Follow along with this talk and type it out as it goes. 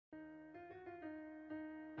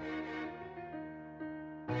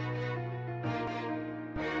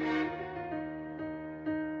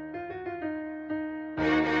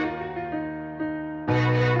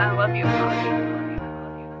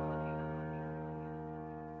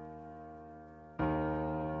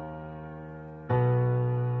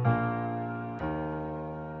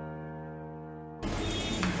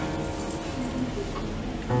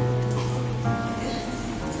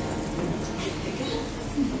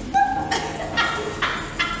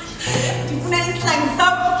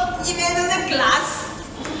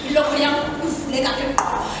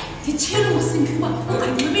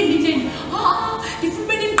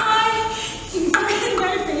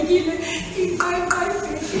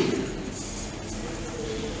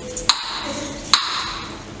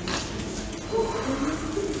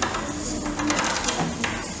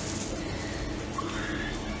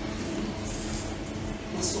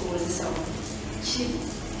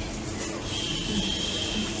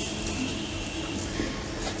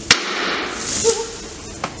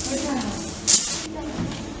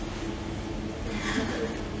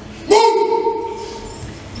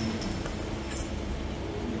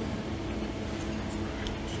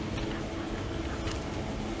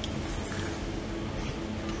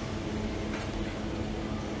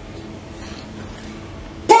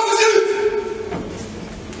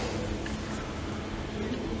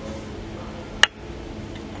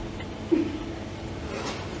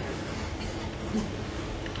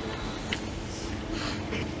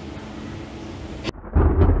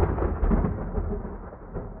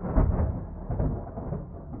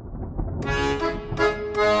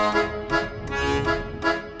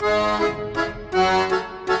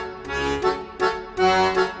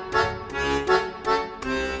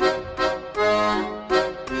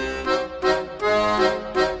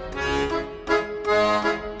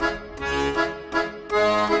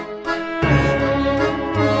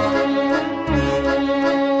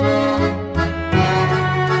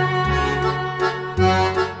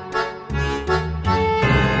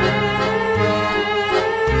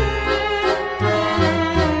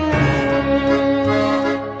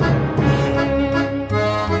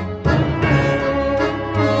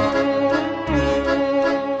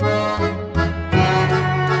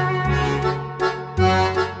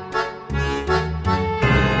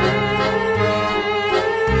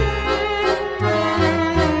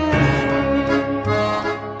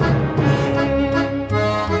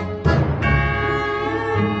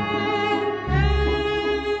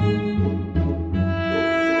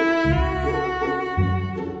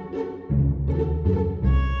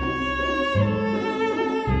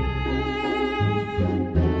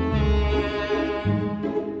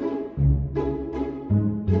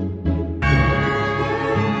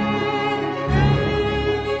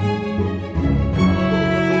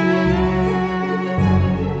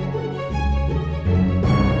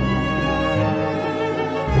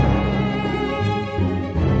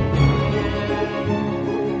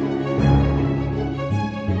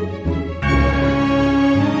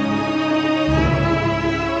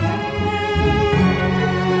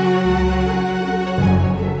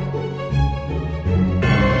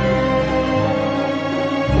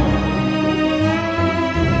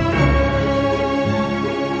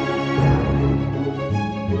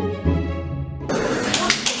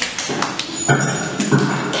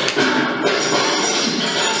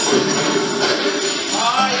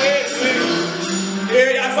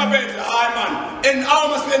An hour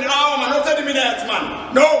must be an hour, man, not 30 minutes,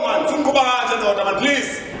 man. No, man. Qobongoshe, man,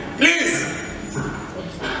 please. Please.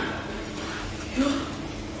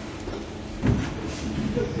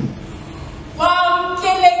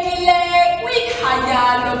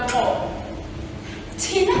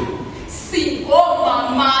 Thina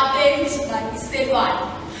singomama bendiganiselwana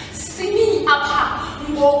simi apha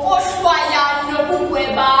ngokohlwaya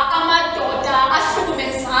nokugweba amadoda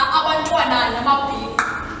ahlukumeza abantwana namabhinqa.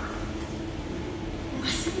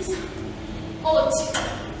 Ungasibisa othi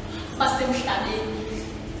basemhlabeni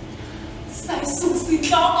sayisusa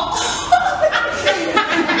inhloko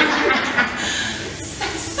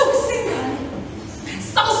sayisusa ingane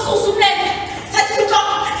sawususa umlebe sayisuka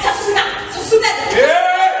sayisusa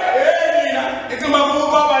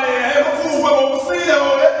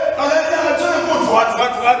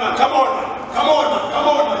Come on.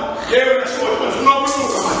 Yeah, we're short. I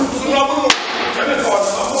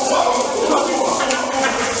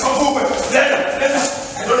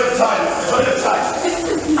don't have time.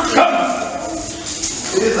 Come.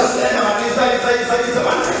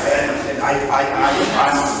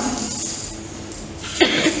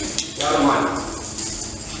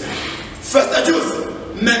 First accused,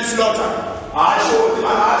 manslaughter. I showed him.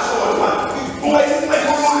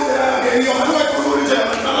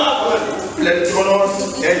 Let's go on.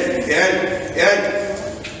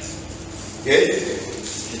 Hey.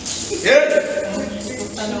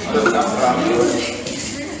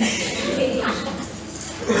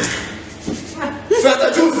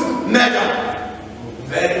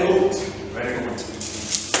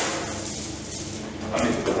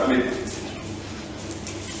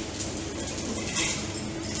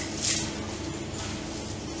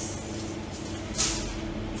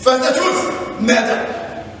 First the truth matter.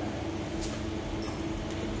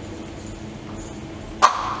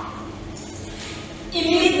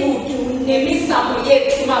 Imigudu nemizamo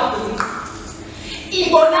yethu mabhunga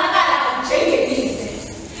ibonakala njengelize.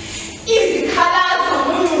 Izikhalazo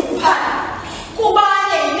nonxunguphalo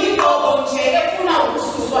kubanye imiqobo nje efuna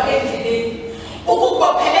ukususwa endleleni.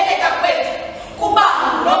 Ukubopheleleka kwethu kubanga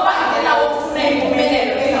nobangela wokufuna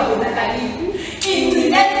impumelelo engabonakaliyo.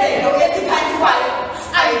 Ingcinezelo esiphansi kwayo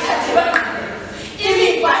ayithathelwa ngqalelo.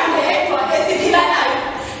 Imivande yedwa esiphila nayo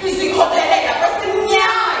isikhokhelela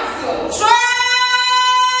kwesimnyama isiyo.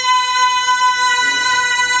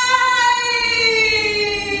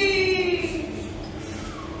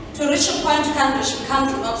 To reach a point comes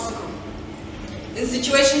an obstacle. In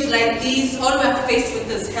situations like these, all we are faced with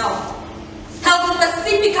is help. Help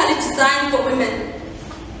specifically designed for women.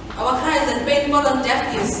 Our cries and pain fall on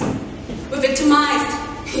deaf ears. We're victimized,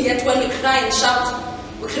 yet when we cry and shout,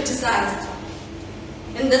 we're criticized.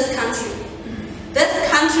 In this country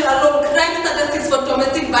alone, crime statistics for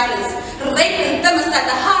domestic violence, rape and femicide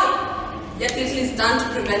are high, yet little is done to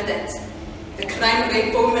prevent that. The crime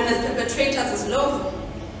rate for women as perpetrators is low.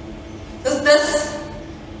 Is this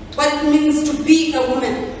what it means to be a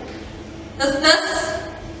woman? Is this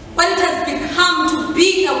what it has become to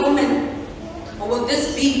be a woman? Or will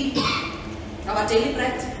this be our daily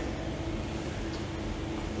bread?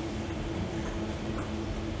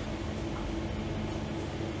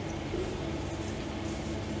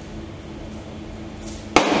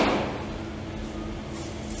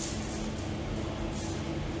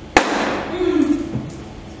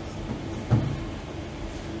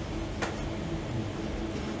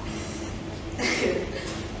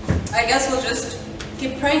 I guess we'll just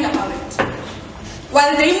keep praying about it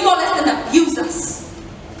while they molest and abuse us.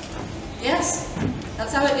 Yes,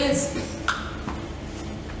 that's how it is.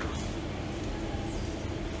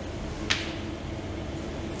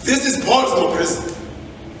 This is Baltimore prison.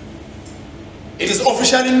 It is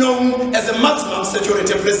officially known as a maximum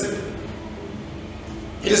security prison.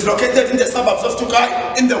 It is located in the suburbs of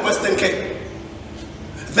Tukai in the Western Cape.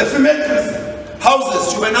 The female prison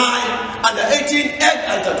houses juvenile, under 18 and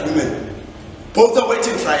adult women, both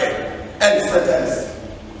awaiting trial and sentence.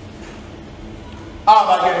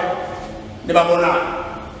 Abage, nibabona.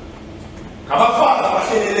 Kabafaza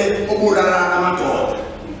bahlelele ubulala amadoda.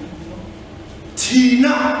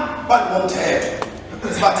 Thina bantu bomthetho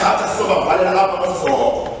sibathatha sizobavala lapha basizoko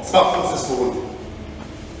sibafundisa isifundo.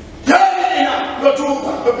 Yena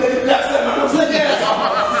lothumba lophela black man lokusekeza.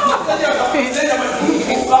 Sekeza phezela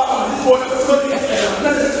manje ubaba ngibona ukuthi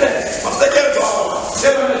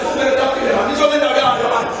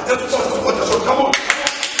Prosecutor, come on.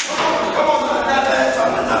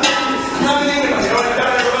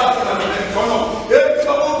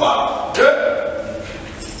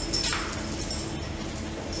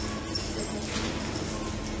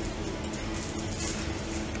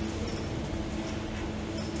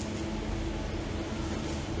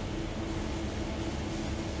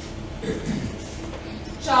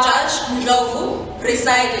 Judge Ndlovu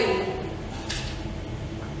presiding.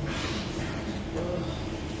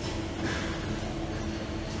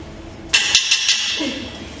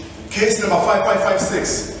 Case number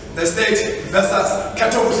 5556, the state versus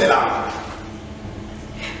Khethokuhle Langa.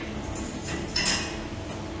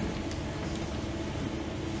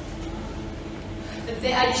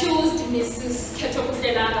 The accused, Mrs.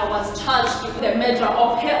 Khethokuhle Langa, was charged with the murder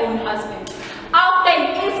of her own husband. After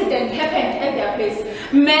an incident happened at their place,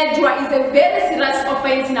 murder is a very serious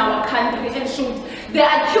offense in our country, and should the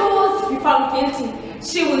accused be found guilty,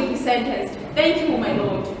 she will be sentenced. Thank you, my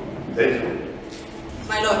lord. Thank you.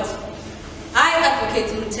 My lord, I,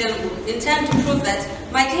 Advocate Mtimkhulu, intend to prove that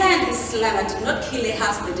my client, Mrs. Langa, did not kill her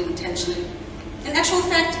husband intentionally. In actual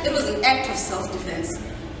fact, it was an act of self-defense.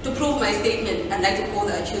 To prove my statement, I'd like to call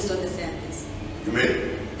the accused on the stand, please. You may.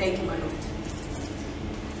 Thank you, my lord.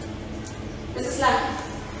 Mrs. Langa,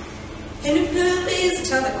 can you please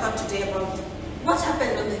tell the court today about what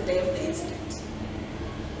happened on the day of the incident?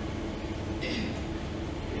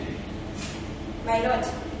 My lord,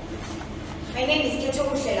 my name is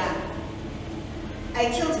Khethokuhle Langa. I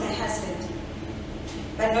killed my husband,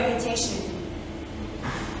 but not intentionally.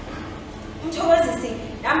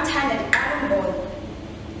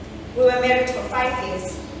 We were married for 5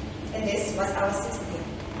 years, and this was our 6th year.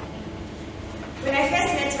 When I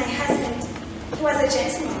first met my husband, he was a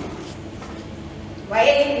gentleman.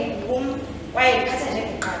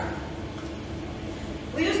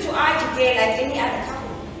 We used to argue there like any other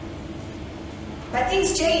couple. But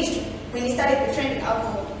things changed when he started befriending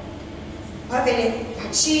alcohol.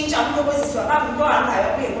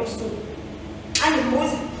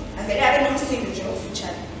 avele abe nomsindo nje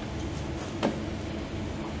ofutshane.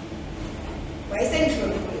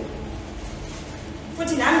 Wayesendlule kuyo.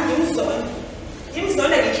 Futhi nami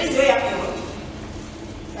ngimzonda ngenhliziyo yami yonke.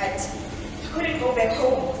 But I couldn't go back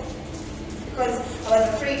home because I was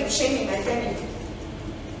afraid of shaming my family.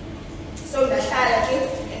 So ndahlala ke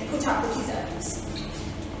and put up with his abuse.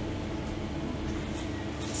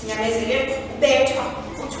 Sinyamezele ubethwa,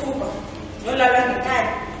 uthukwa, nolala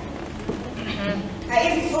ngenkani. I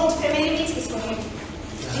even held family meetings for him,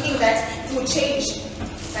 thinking that he would change,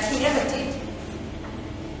 but he never did.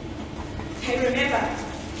 I remember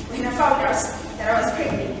when I found out that I was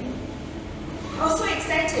pregnant. I was so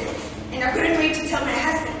excited, and I couldn't wait to tell my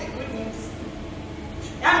husband the good news.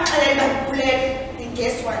 And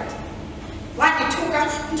guess what? Wandithuka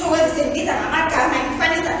Mthokozise ndiza ngamagama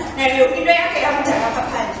ngifanisa nayo into yakhe yamdala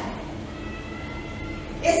phandle.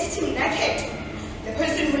 Esithi mina Khetho, the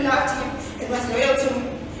person who loved him and was loyal to him,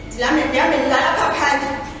 ndilame ndilala phandle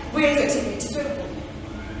buye ngizothi ngithiswe kubo.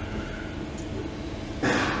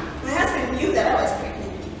 My husband knew that I was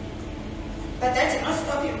pregnant, but that did not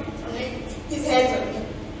stop him from laying his hands on me.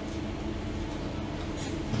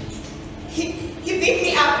 He beat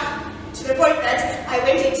me up to the point that I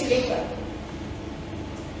went into labor.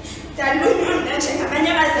 And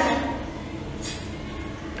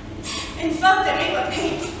felt the labor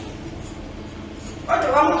pains.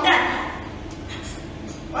 Kodwa wamntana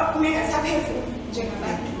waphumeka saphezulu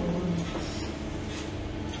njengabantu.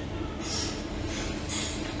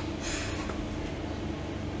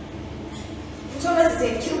 Mthokozise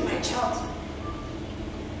killed my child.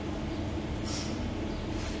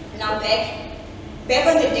 Now back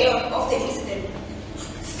on the day of the incident,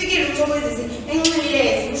 fikile Mthokozise enxilile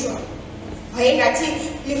as usual. Wayengathi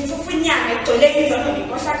lifufunyana egcwele inzondo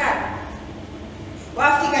nenkohlakalo.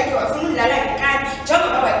 Wafika ke wafuna udlala ngenkani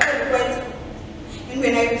njengoba waqala ukwenza. And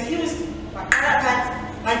when I refused, waqala phansi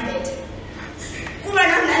wandibetha. Kuba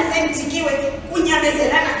nami nandisendijikiwe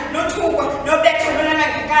kunyamezelana nothukwa nobetha lolana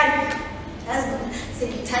ngenkani. Yazi bona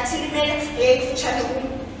sengithathile imela eyayifutshane kum.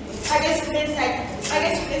 Fake esifubeni sakhe.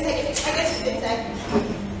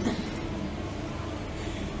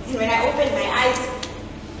 And when I opened my eyes,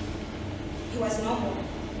 he was no more.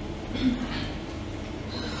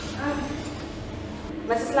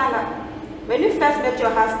 Mrs. Langa, when you first met your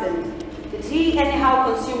husband, did he anyhow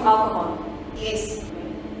consume alcohol? Yes,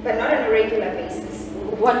 but not on a regular basis.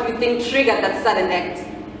 What do you think triggered that sudden act?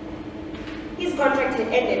 His contract had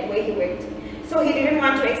ended where he worked, so he didn't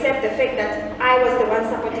want to accept the fact that I was the one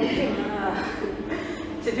supporting him.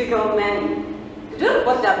 Typical man. Did you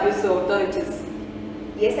report the abuse to authorities?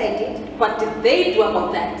 Yes, I did. What did they do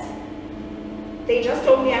about that? They just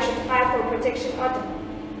told me I should file for a protection order.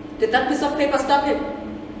 Did that piece of paper stop him?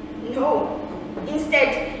 No. Instead,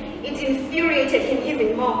 it infuriated him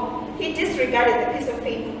even more. He disregarded the piece of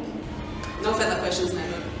paper. No further questions, my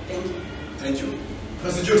lord. Thank you. Thank you.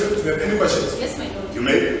 Prosecutor, do you have any questions? Yes, my lord. You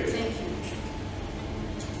may. Thank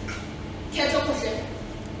you. Khethokuhle,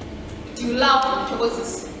 do you love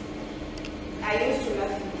Mthokozise? I used to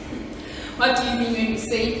love him. What do you mean when you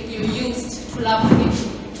say you used to love him?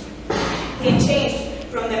 He changed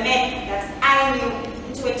from the man that I knew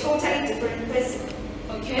into a totally different person.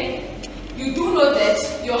 Okay? You do know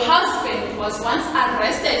that your husband was once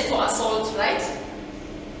arrested for assault, right?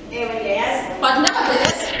 Yes. But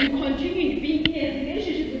nevertheless, you continue being in a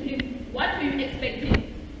relationship with him. What do you expect him?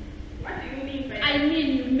 What do you mean by that? I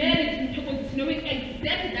mean, you married Mthokozise knowing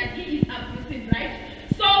exactly that he is abusive, right?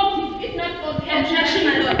 So, is it not okay? Objection,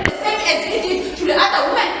 my lord. The same as he did to the other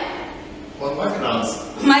woman. On what grounds?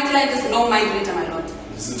 My client is no migrator, my lord.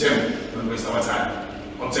 Mr. Chairman, don't waste our time.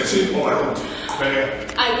 Objection overruled.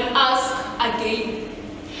 I will ask again.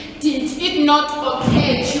 Did it not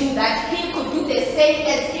occur to you that he could do the same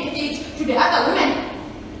as he did to the other women?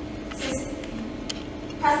 Sis,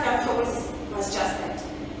 Pastor Mthokozise was just that.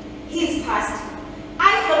 He's past.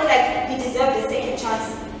 I felt like he deserved a second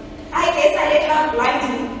chance. I guess I let her blind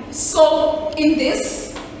him. So, in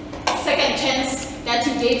this second chance that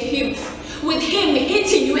you gave him, with him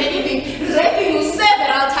hitting you and even raping you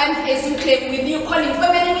several times as you claim, with you calling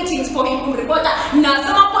family meetings for him to report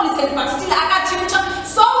Nasama police and but still Akachucha,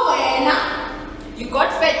 so when you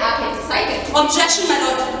got fed up and decided to... Objection, my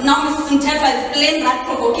lord. Now Mrs. Zimkhitha is plain rat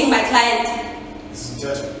provoking my client. Mrs.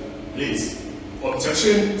 Judge, please.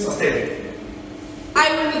 Objection sustained. I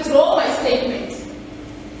will withdraw my statement.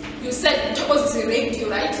 You said Mthokozise raped you,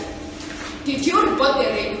 right? Did you report the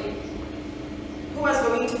rape? Who was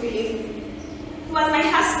going to believe me? He was my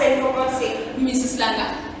husband, for God's sake. Mrs.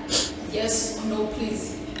 Langa, yes or no,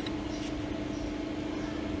 please?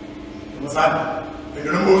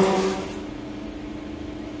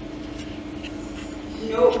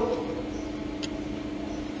 no.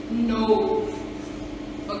 No.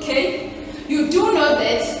 Okay? You do know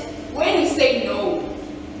that when you say no,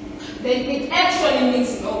 then it actually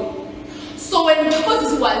means no. So when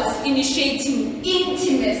Moses was initiating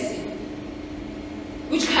intimacy,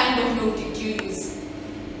 which kind of no did you use?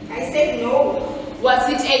 I said no. Was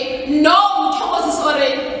it a no, Moses, or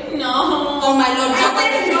a no? Oh my Lord, I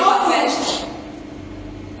said no.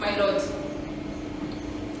 My Lord,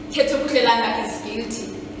 Khethokuhle Langa is guilty.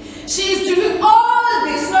 She is doing all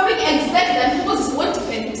this knowing exactly that Moses won't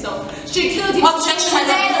defend himself. She killed him. Objection, my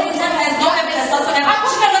Lord. There is no evidence whatsoever.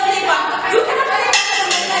 You cannot say that. You cannot say that.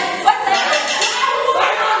 What's that?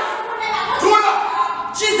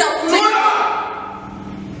 She's a woman.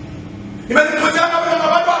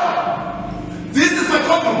 This is my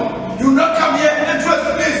courtroom. You will not come here and trust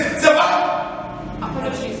the police.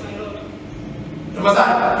 Apologies, my Lord.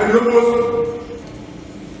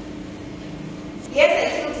 Yes, I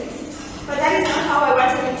killed him. But that is not how I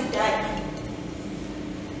wanted him to die.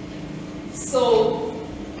 So,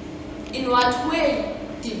 in what way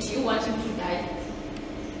did you want him to die?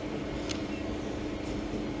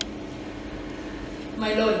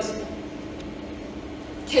 My Lord,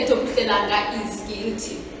 Khethokuhle Langa is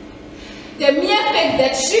guilty. The mere fact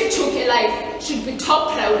that she took a life should be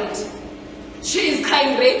top priority. She is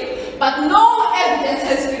crying rape, but no evidence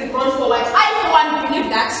has been brought forward. I, for one, believe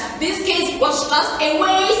that this case was just a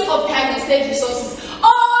waste of time and state resources.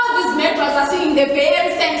 All these matters are singing the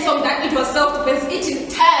very same song that it was self-defense. It is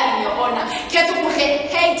telling, Your Honor. Khethokuhle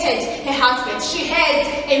hated her husband. She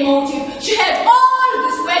had a motive. She had all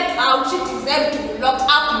this worked out. She deserved to be locked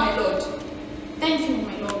up, my Lord. Thank you,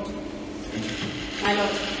 my Lord. My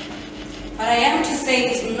Lord, what I am to say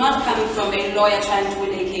is not coming from a lawyer trying to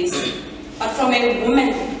win a case, but from a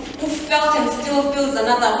woman who felt and still feels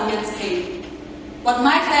another woman's pain. What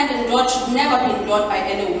my client endured should never be endured by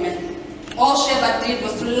any woman. All she ever did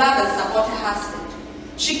was to love and support her husband.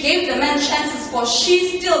 She gave the man chances for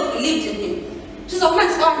she still believed in him. She's a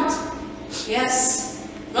woman's aunt. Yes,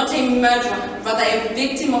 not a murderer, rather a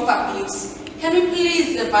victim of abuse. Can we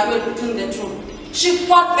please evaluate between the two? She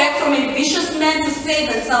fought back from a vicious man to save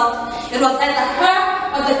herself. It was either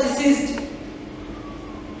her or the deceased.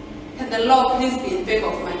 Can the law please be in favor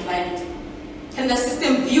of my client? Can the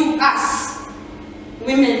system view us,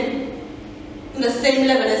 women, in the same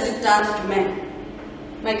level as it does to men?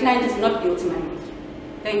 My client is not guilty, my lord.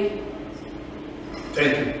 Thank you.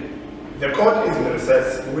 Thank you. The court is in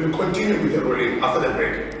recess. We will continue with the ruling after the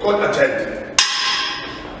break. Court adjourned.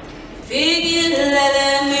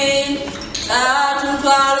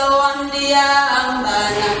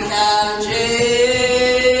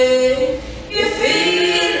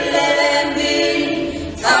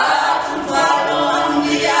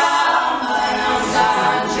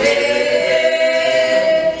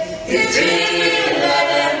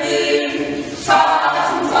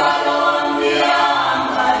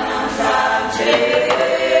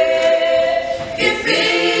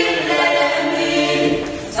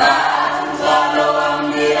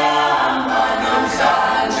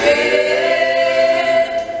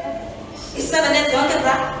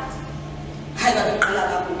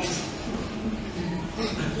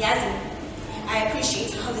 I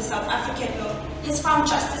appreciate how the South African law has found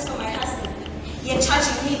justice for my husband, yet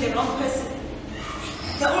charging me the wrong person.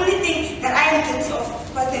 The only thing that I am guilty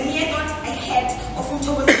of was the mere thought I had of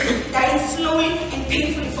Mthokozi dying slowly and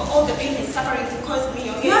painfully for all the pain and suffering he caused me.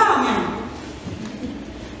 Yeah, man.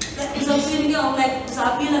 That is a feeling of like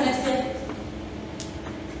Avuyile next day.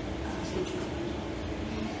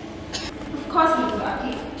 Of course, Mr.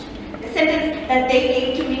 Aki. The sentence that they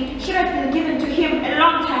gave to me should have been given to him a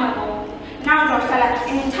long time ago. Now Dr.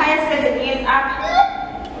 an entire 7 years up.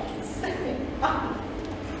 7 up.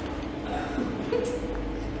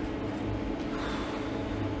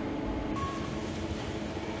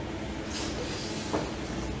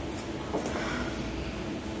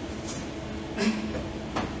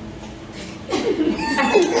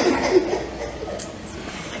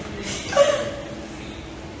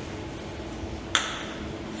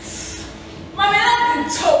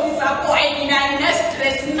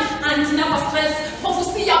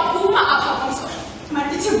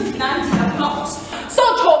 So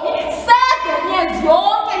Tommy, 7 years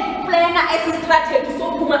young and planner as his strategy so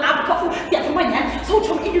Puma up so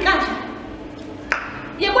Tommy you can't.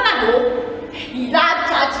 You're gonna go. That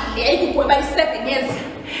judge lay to by 7 years.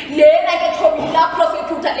 Lay like a Tommy la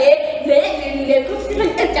prosecutor lay prosecutor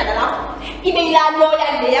and general. Even la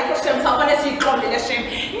lawyer lay questions are honestly called the shame.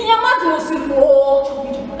 Niamas was slow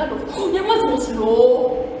Tommy. Niamas was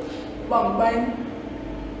slow. Bang bang.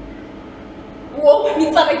 Wo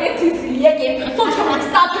ngitsala ngediziliye ke. So ngisho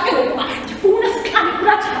ngisaphi ke ngoba ngifuna sikhani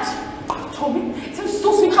kula judge. Thomi,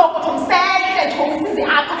 sisusa inhloko Thomi sele Thomi size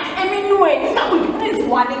apha eminweni sikakhulu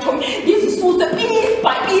ngifuna Thomi. Ngizisuse piece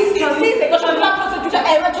by piece. Size ngisho la prosecutor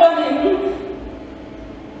ewe Thomi.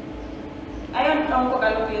 Ayonhloko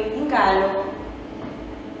kaloku ingalo.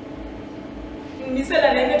 Ngisela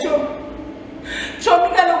lento Thomi. Thomi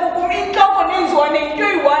kaloku kum inhloko nenziwane into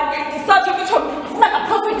eyi-1 ngisatsho ke Thomi ngifuna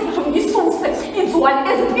ngaprosecutor Thomi ngisuse inziwane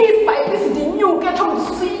ezi-piece by piece ndinyuke Thomi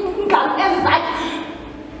ngisuse ingalo ezizakhe.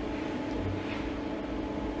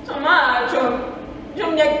 Thomi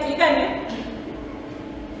Thomi ngiyakudika ne.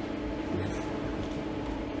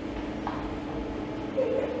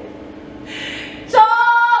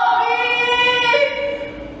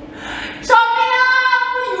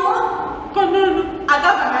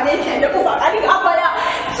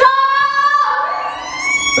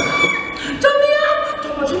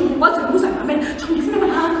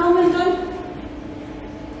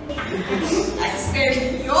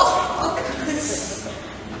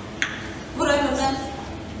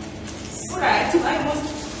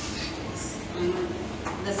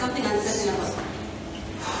 There's something uncertain about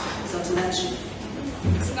Zotulachi.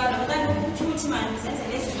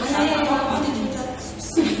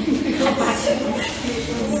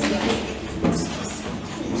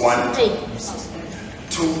 One,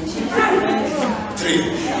 2,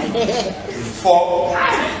 3, 4,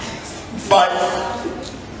 5,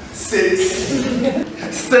 6,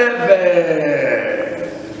 7.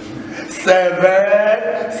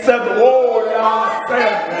 7. Oh yeah,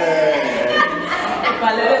 7.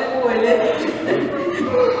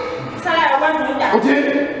 Okay.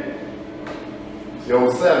 Yo,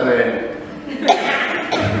 7.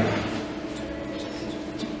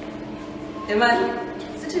 Eman,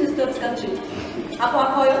 such in the stop country.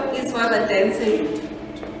 Apoyo is forever dancing.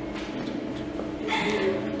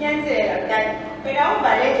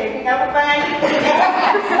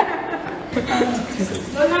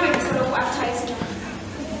 No, no, it's sort of advertising.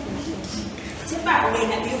 When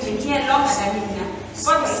you've been here longer than me now.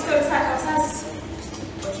 What was still circumstances?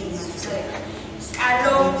 Okay, so I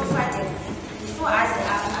love to fight it. Before I say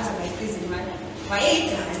as a prison man, why you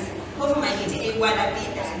dance? Over my getting a one a bit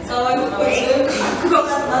dance. So you go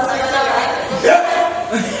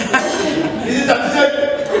Is it that?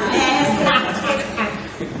 Yes.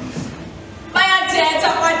 By a jet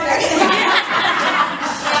of what?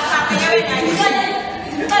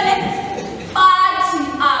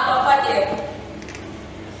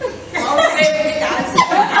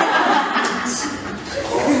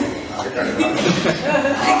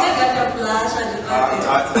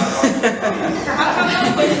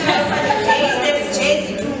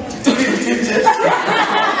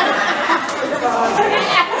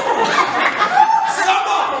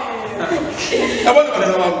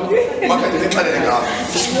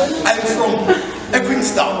 I'm from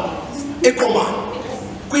Queenstown, Ecoman,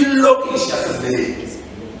 Queen Lokish as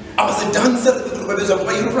I was a dancer at the group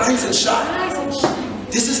of Rise and Shine.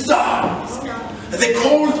 This is Star. They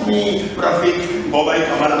called me Rafik Bobai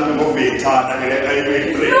Kamala Movita and when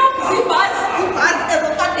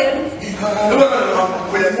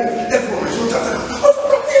I moved, everyone was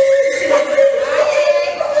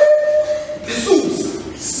the suits.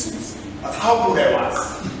 That's how good I was.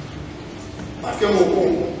 I came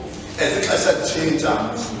home as a class change.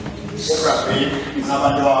 Rafik,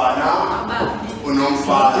 Nabadwana,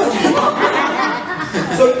 Unomfa.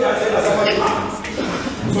 So you can say that's a funny man.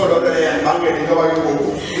 So the Bangladesh is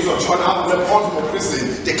going to turn up the possible prison.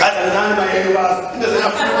 The guy that ran by any was doesn't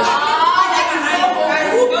have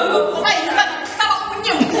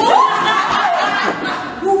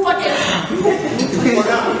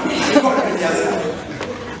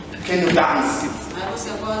Can you dance?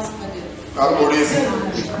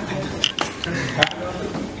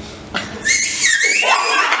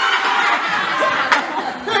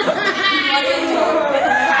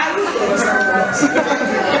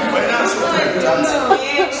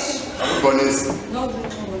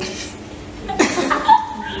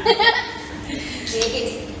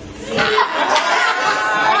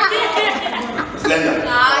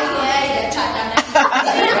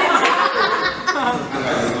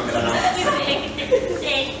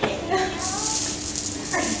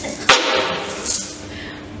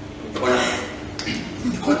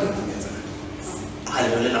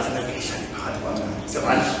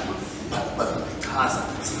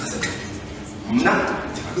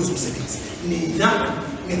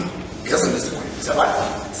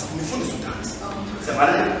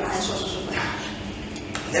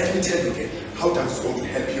 Let me tell you again how dance is going to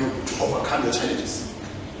help you to overcome your challenges.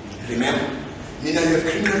 Remember, Nina, you have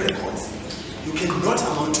criminal records. you cannot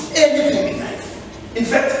amount to anything in life. In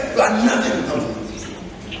fact, you are nothing without me.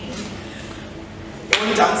 When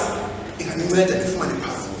you dance, you can imagine if money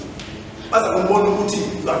passes. As a woman,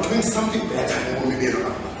 you are doing something better than what we do.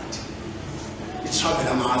 You travel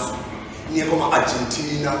a mass, near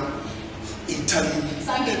Argentina, Italy,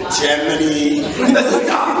 Germany. That's a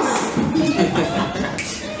dance.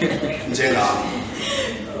 Jela.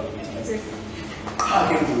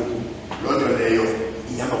 Lwandle,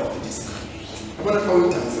 young of this. I want to call you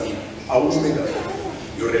dancer. A woman,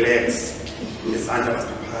 you relax. The sun must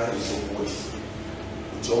be high in your voice.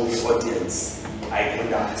 Enjoy the audience. I know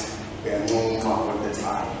that. We are no more all the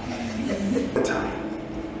time. The time.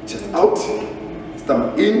 Just out.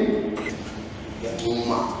 Stomach in. We are no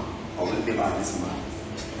more. I will be by this man.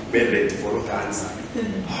 Be ready for the dancer.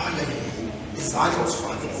 The sun was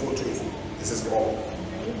fun. This is all.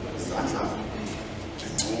 The sun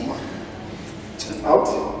just out,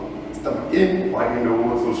 stomach in, why you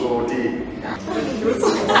know so shorty.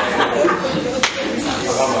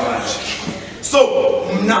 So,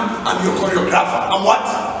 now I'm your choreographer. I'm what?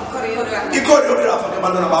 The choreographer. The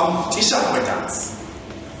man about teacher my dance.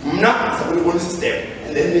 Now, so we go this step,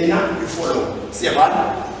 and then you follow. See a man?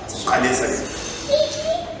 Ta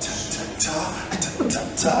ta ta ta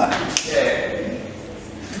ta.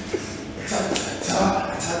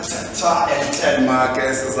 Ta and 10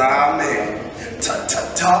 Marcus Zame. Ta ta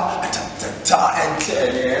ta ta ta ta and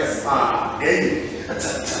 10 yes. Hey. Ta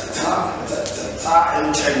ta ta ta ta and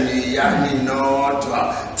 10 yani not. Ta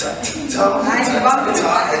ta ta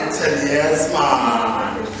ta and 10 yes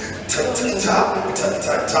man. Ta ta ta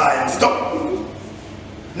ta ta and stop.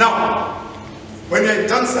 Now, when you're a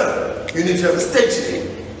dancer, you need to have a stage name.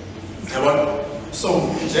 So,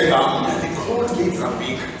 check out the code me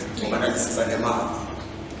traffic. This is an man.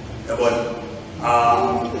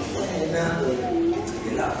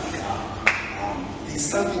 There's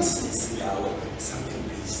something sexy, something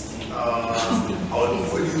beast. I will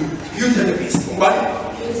call you Beauty and the Beast. What?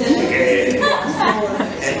 Okay.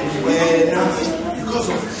 And when, because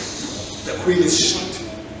of the Queen is shot,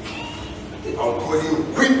 I'll call you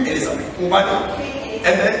Queen Elizabeth. What?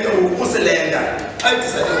 And then you will Langa. I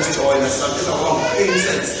decided to join us. So this is about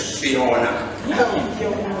Princess Fiona.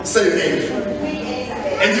 Say your name.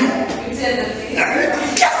 And you?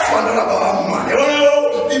 Yes, one of our money. Oh,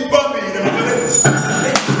 the Bobby.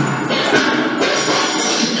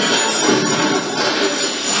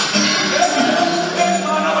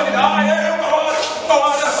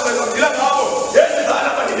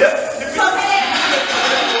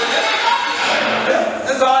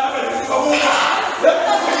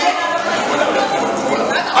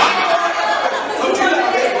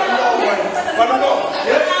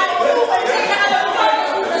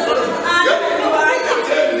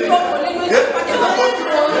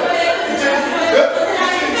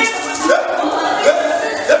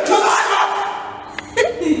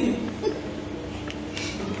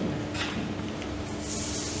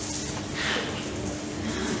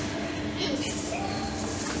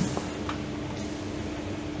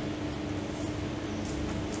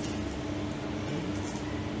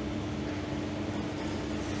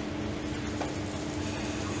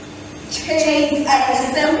 Chains are an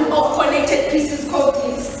assembly of connected pieces called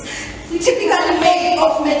links, typically made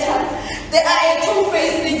of metal. They are a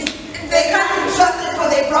two-faced link. They can't be trusted for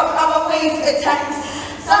they block our ways at times.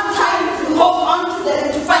 Sometimes we hold on to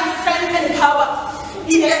them to find strength and power.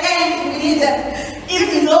 In the end, we need them,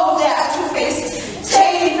 even though they are two-faced.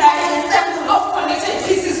 Chains are an assembly of connected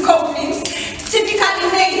pieces called links,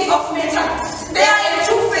 typically made of metal. They are a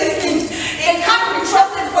two-faced link. They can't be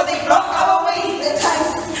trusted for they block our ways at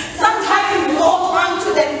times. Sometimes we hold on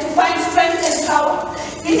to them to find strength and power.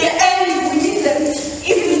 In the end, we need them,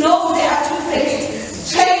 even though they are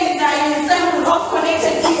two-faced. Chains are an ensemble of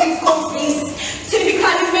connected pieces called links,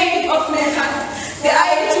 typically made of metal. They are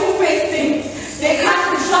a two-faced thing. They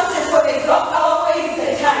can't be trusted for they block our ways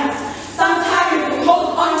at times. Sometimes we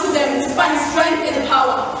hold on to them to find strength and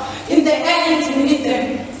power. In the end, we need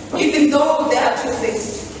them, even though they are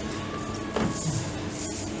two-faced.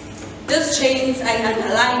 These chains are an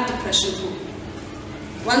underlying depression too.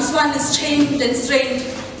 Once one is chained and strained,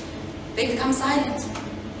 they become silent.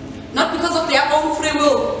 Not because of their own free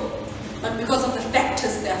will, but because of the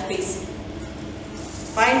factors they are facing.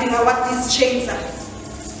 Finding out what these chains are.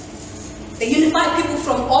 They unify people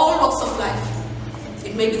from all walks of life.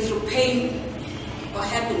 It may be through pain or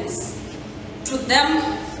happiness. To them,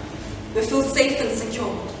 we feel safe and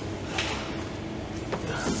secure.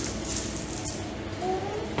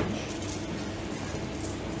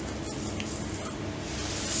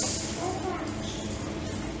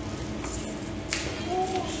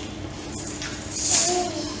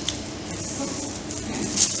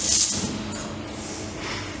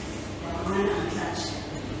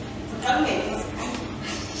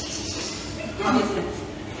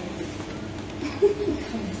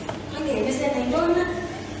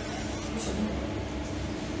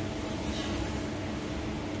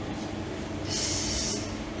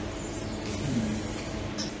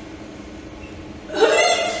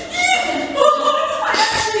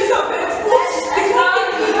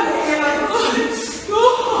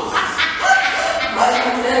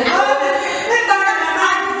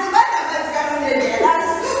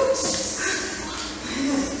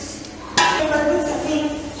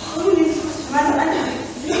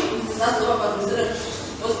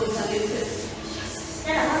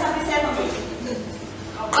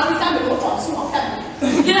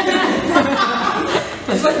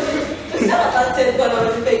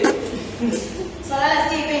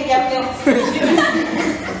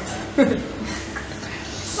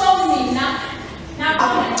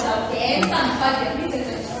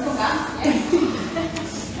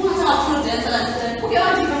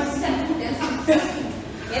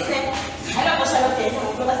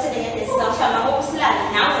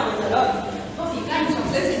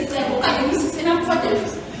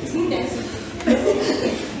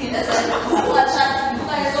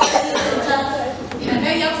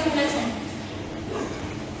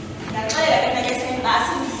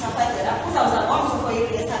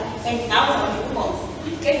 and now it's on the box.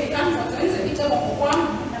 Can you come from the picture of one?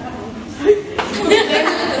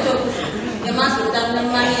 The master of the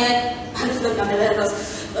money and the cameras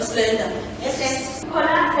was slender. Yes,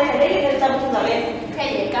 Hola, se le dice que estamos una vez.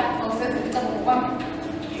 Hey, you got from the picture of one.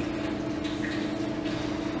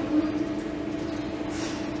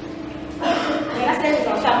 Gracias a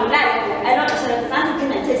vocabulario, hay una persona que está haciendo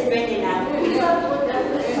una test nada.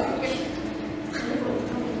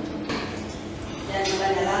 Ya no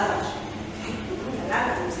vale nada.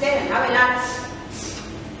 Nada, usted no vale nada.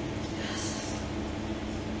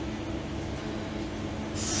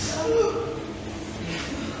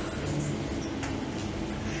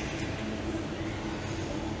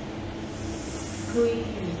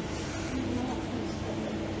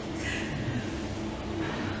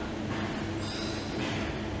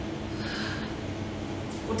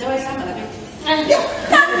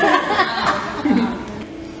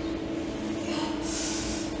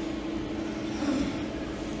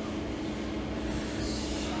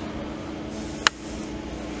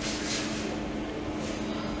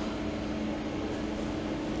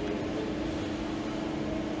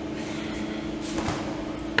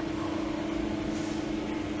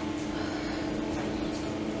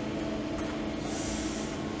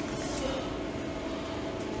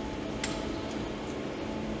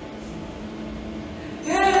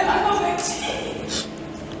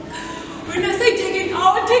 When I say taking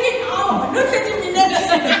out, not letting me net.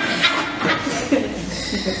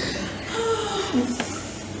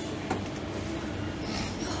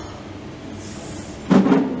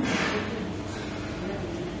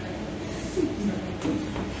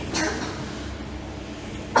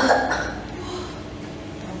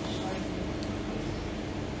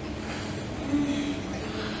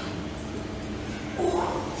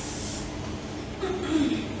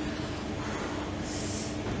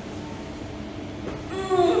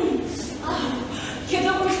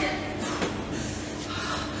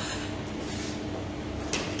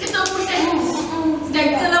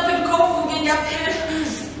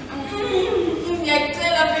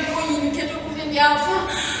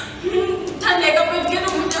 Thandeka pekene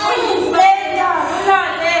umntwana.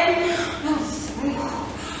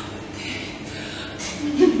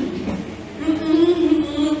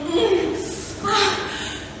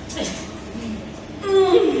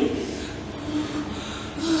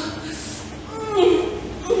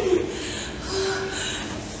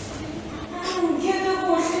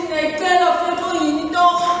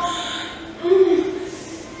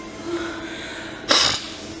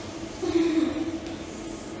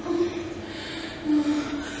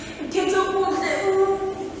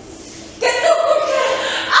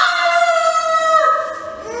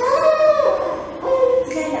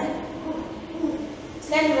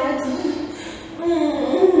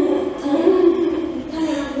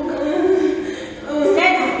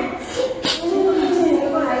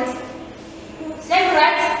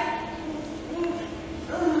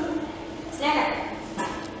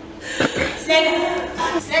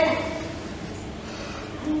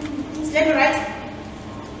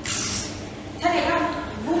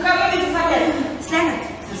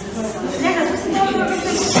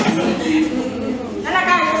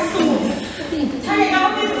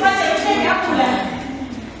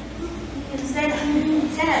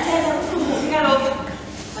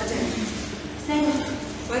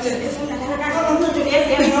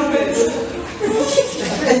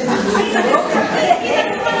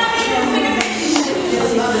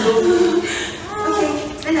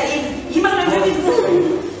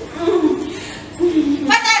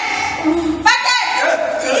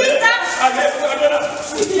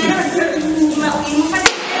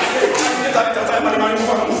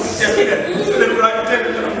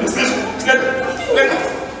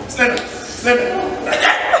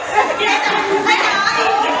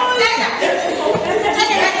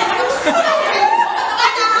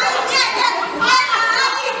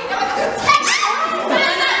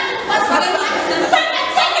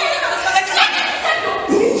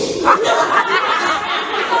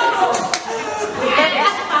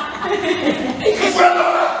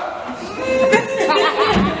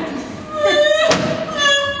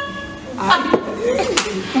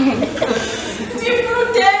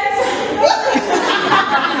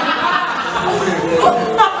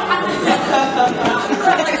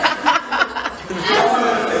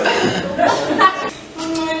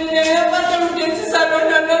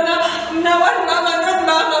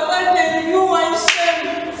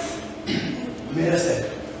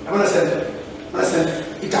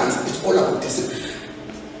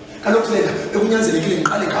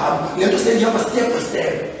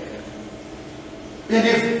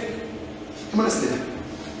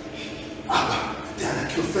 They are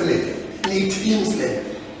like your family. Need teams there.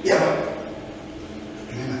 Yeah.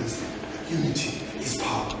 Remember this. Unity is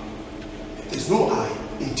power. There's no I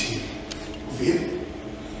in team. Avuyile.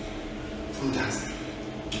 From dancing.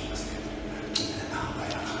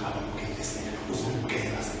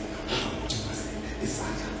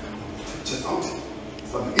 Just out.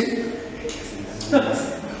 From in.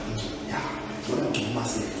 Yeah.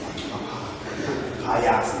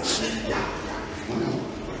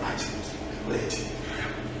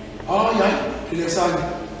 Oh yeah, relax on.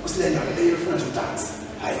 What's the name? Your friends who dance.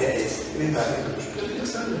 Hi, there is. Remember the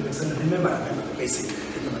basic.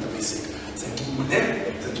 Remember the basic. Say,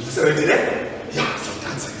 yeah, so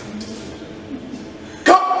dancing.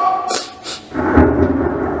 Come!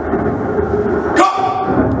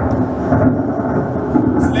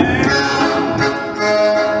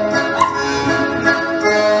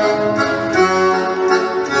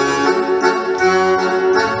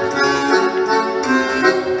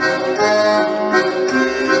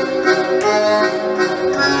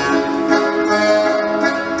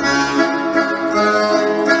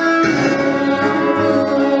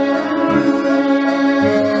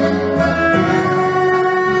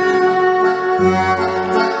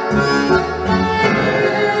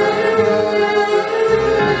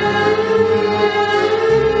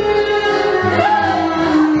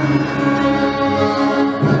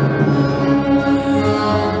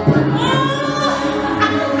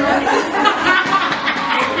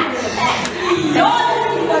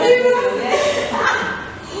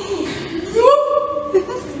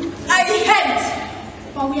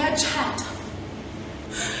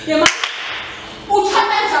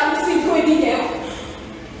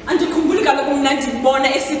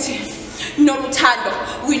 Noluthando,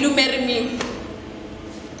 will you marry me?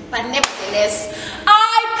 But nevertheless,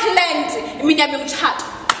 I planned iminyaka yomthatho.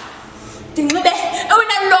 Ndinxibe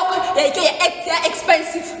ewona lokho yayike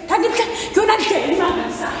expensive. Kanti yona ndlela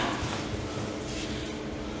imangalisayo.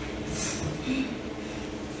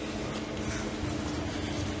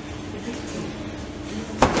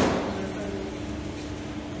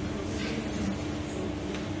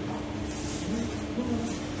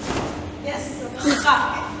 Yes.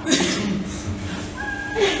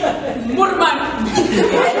 Murman.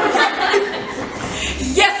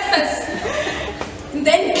 Yes, sis. And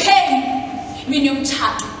then came Minium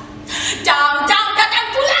Chat. Down, down, down,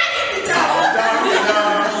 down,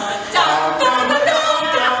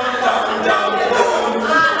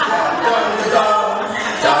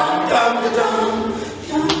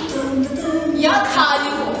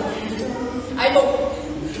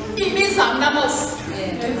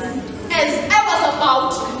 as I was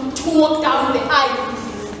about to walk down the aisle,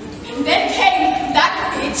 and then came that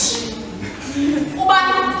bitch.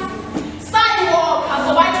 Sidewalk, as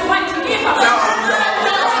a white one to give her.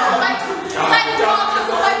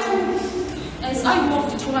 As I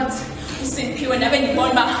walked towards Yongisipho and even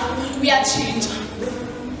Mava, we are changed.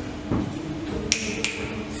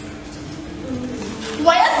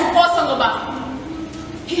 Why is the person about?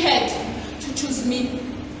 He had to choose me.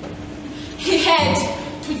 He had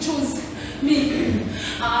to choose me.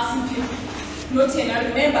 Simply. Not and I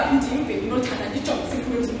remember Mtimkhulu, not and I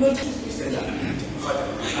Yongisipho, not.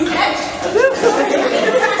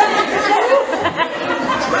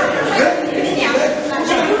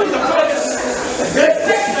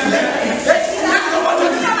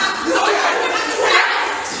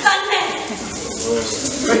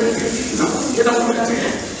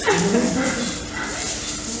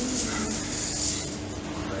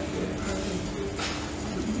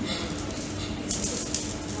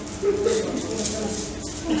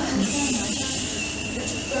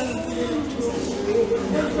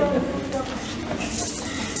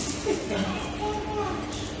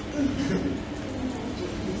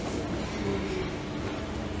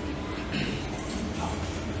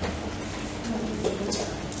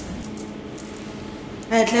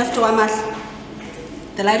 I had left Wamas,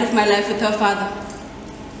 the light of my life, with her father.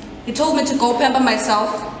 He told me to go pamper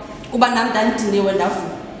myself. Upon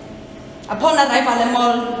arrival at the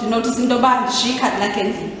mall, to notice in the bar, she had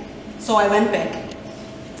like. So I went back.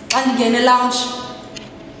 And again, a lounge.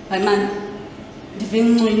 My man, the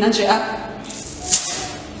thing in up.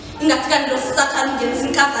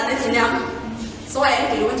 So I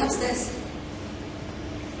actually went upstairs.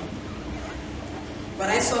 But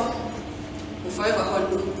I saw who forever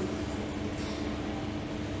hold me.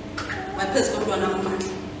 My purse got to another man.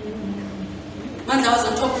 Man, I was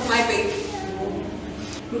on top of my bed.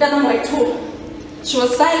 She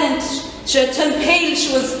was silent. She had turned pale.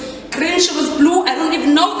 She was green. She was blue. I don't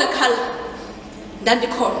even know the color. Then the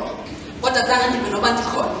call. What does that even know about the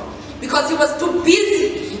call? Because he was too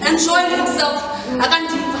busy and enjoying himself.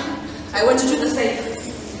 I went to do the same.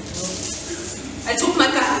 I took my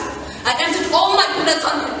gun. I emptied all my bullets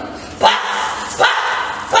on him.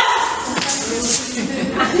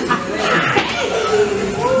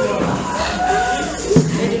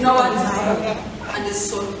 And you know what? And his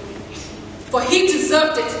soul. For he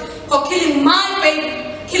deserved it. For killing my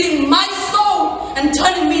baby, killing my soul, and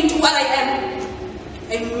turning me into what I am.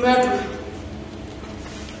 A murderer.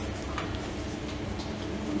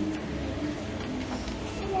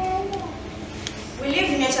 We live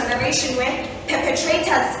in a generation where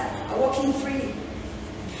perpetrators are walking freely.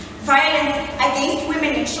 Violence against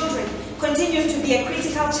women and children continues to be a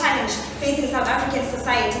critical challenge facing South African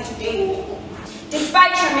society today.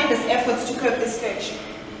 Despite tremendous efforts to curb this scourge,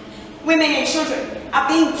 women and children are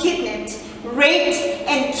being kidnapped, raped,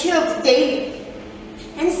 and killed daily.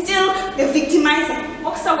 And still, the victimizer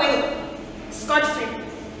walks away scot-free.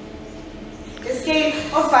 The scale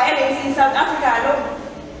of violence in South Africa alone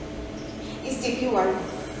is deeply worrying.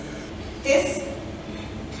 This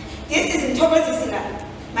is Ntokozisila,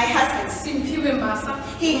 my husband.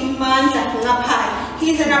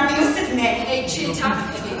 He's an abusive man, A cheater and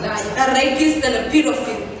a liar. A rapist and a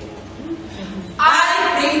pedophile. I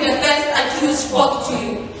bring the first accused forth to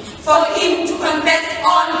you, for him to confess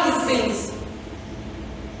all his sins.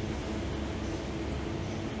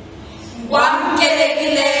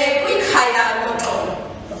 Wamkelekile kwikhaya loxolo.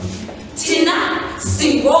 Thina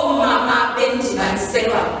singomama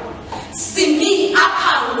bendibaniselwa. Simi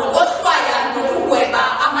apha ngokohlwaya nokugweba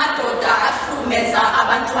amadoda ahlukumeza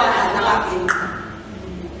abantwana nababhinqa.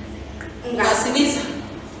 Ngasibiza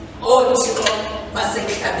oothixo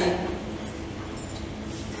basemhlabeni.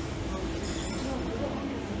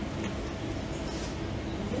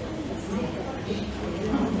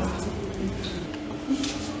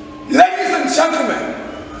 Ladies and gentlemen,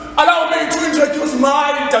 allow me to introduce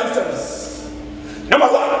my dancers. Number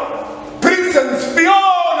 1, Princess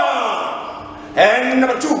Fiona. And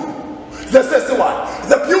number 2, the sexy one,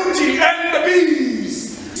 the Beauty and the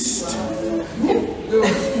Beast.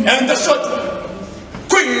 And the short one,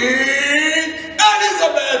 Queen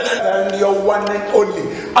Elizabeth. And your one and only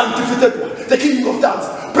undefeated one, the King of Dance,